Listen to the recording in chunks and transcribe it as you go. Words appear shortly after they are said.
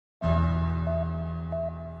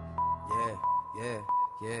Yeah.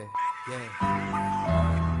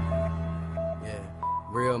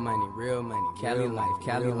 Real money, Cali life,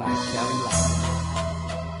 Cali life.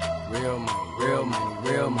 Real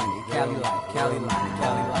money, Cali life, Cali life.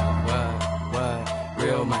 What?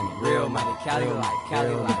 Real money, Cali life.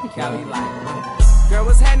 Girl,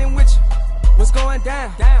 what's happening with you? What's going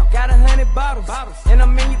down? Got 100 bottles, and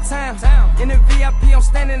I'm in your town. In the VIP, I'm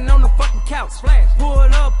standing on the fucking couch.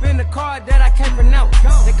 Pulled up in the car that I can't pronounce.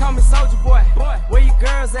 They call me Soulja Boy. Where you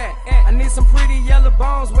girls at? I need some pretty yellow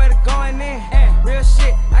bones. Where they going in? Real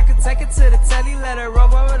shit, I could take it to the telly. Let her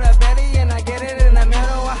rub over the belly, and I get it in the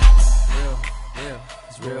middle. Real,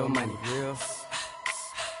 it's real money, real.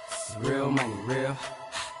 It's real money, real.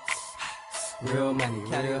 Real money,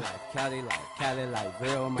 Cali life,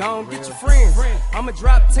 real money. Gon' get your friends, I'ma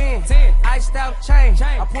drop 10. Iced out chain,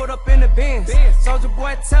 I put up in the bins. Soulja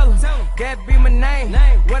Boy, tell him, that be my name.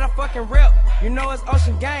 What I fucking rep, you know it's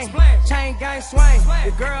Ocean Gang. Chain gang swing,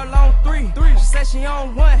 the girl on 3. She said she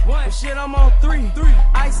on 1, but shit I'm on 3.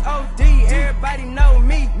 Ice OD, everybody know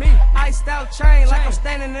me. Iced out chain, like I'm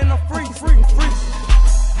standing in a free. Real,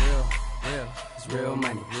 it's real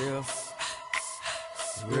money, real.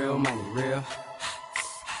 Real money, real.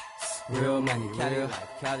 Real money, Cali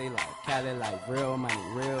life, real money,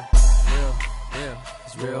 real.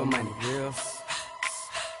 It's real money, real. It's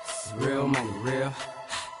real money, real.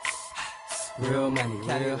 Real money,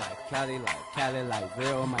 Cali life,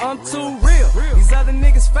 real money. I'm too real. These other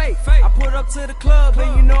niggas fake. I put up to the club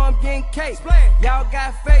and you know I'm getting cake. Y'all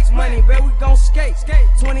got fake money, bet we gon' skate.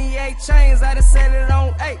 28 chains, I done set it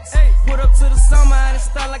on 8. Put up to the summer, I done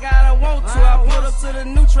start like I don't want to. I put up to the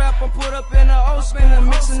new trap, I put up in the old school. I'm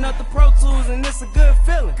mixing up the Pro Tools and it's a good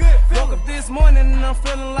feeling. Woke up this morning and I'm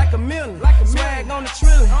feeling like a million. Swag on the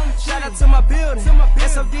trillion. Shout out to my building.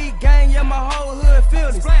 SOD gang, yeah, my whole hood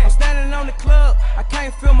feel this. I'm standing on the club, I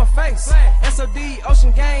can't feel my face. SOD,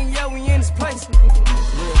 Ocean Gang, yeah, we in this place.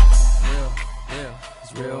 Real,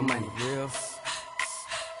 it's real money, real. It's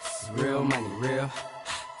real money, real.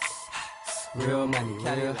 Real money,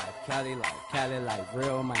 Cali life,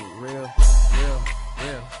 real money, real.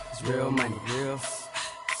 It's real money, real. It's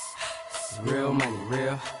real money,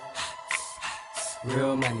 real.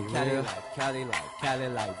 Real money, Cali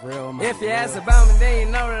life, real money. If you ask about me, then you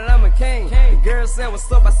know that I'm a king. The girl said,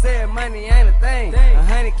 what's up? I said, money ain't a thing.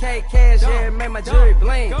 100K cash, yeah, it made my jewelry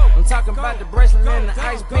bling. I'm talking about the bracelet and the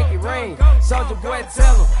ice pinky ring. Soulja Boy,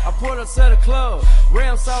 tell him, I pulled up to the club.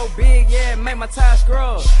 Rim so big, yeah, it made my tie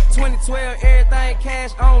scrub. 2012, everything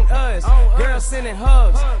cash on us. Girls sending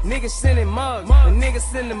hugs, niggas sending mugs. The niggas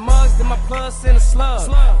sending mugs, then my plug send a slug.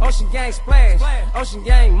 Ocean Gang splash, Ocean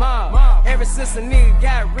Gang mob. Ever since a nigga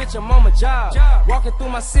got rich, I'm on my job. Walking through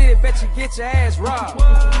my city, bet you get your ass robbed.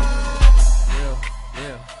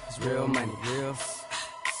 Real, it's real money, real.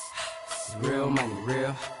 It's real money,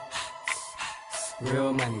 real.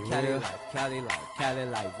 Real money, Cali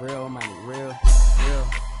life, real money, real.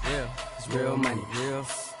 It's real money, real.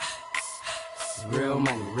 It's real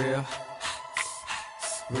money, real.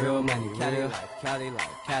 Real money, Cali life,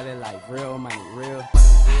 real money, real.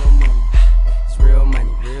 It's real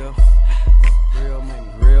money, real. Real money,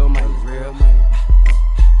 real money, real money.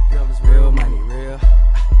 Girl, it's real money, real.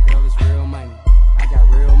 Girl, it's real money. I got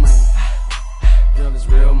real money. Girl, it's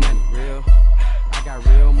real money, real. I got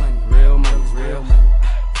real money, real money, real money.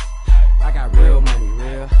 I got real money,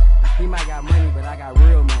 real. He might got money, but I got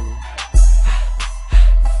real money.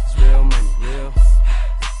 It's real money, real.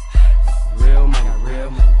 Real money, real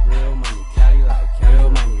money, real money. Cali life, real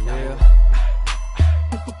money, real.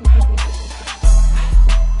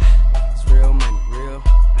 Real money, real.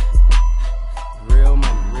 Real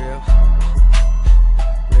money, real.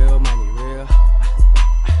 Real money, real.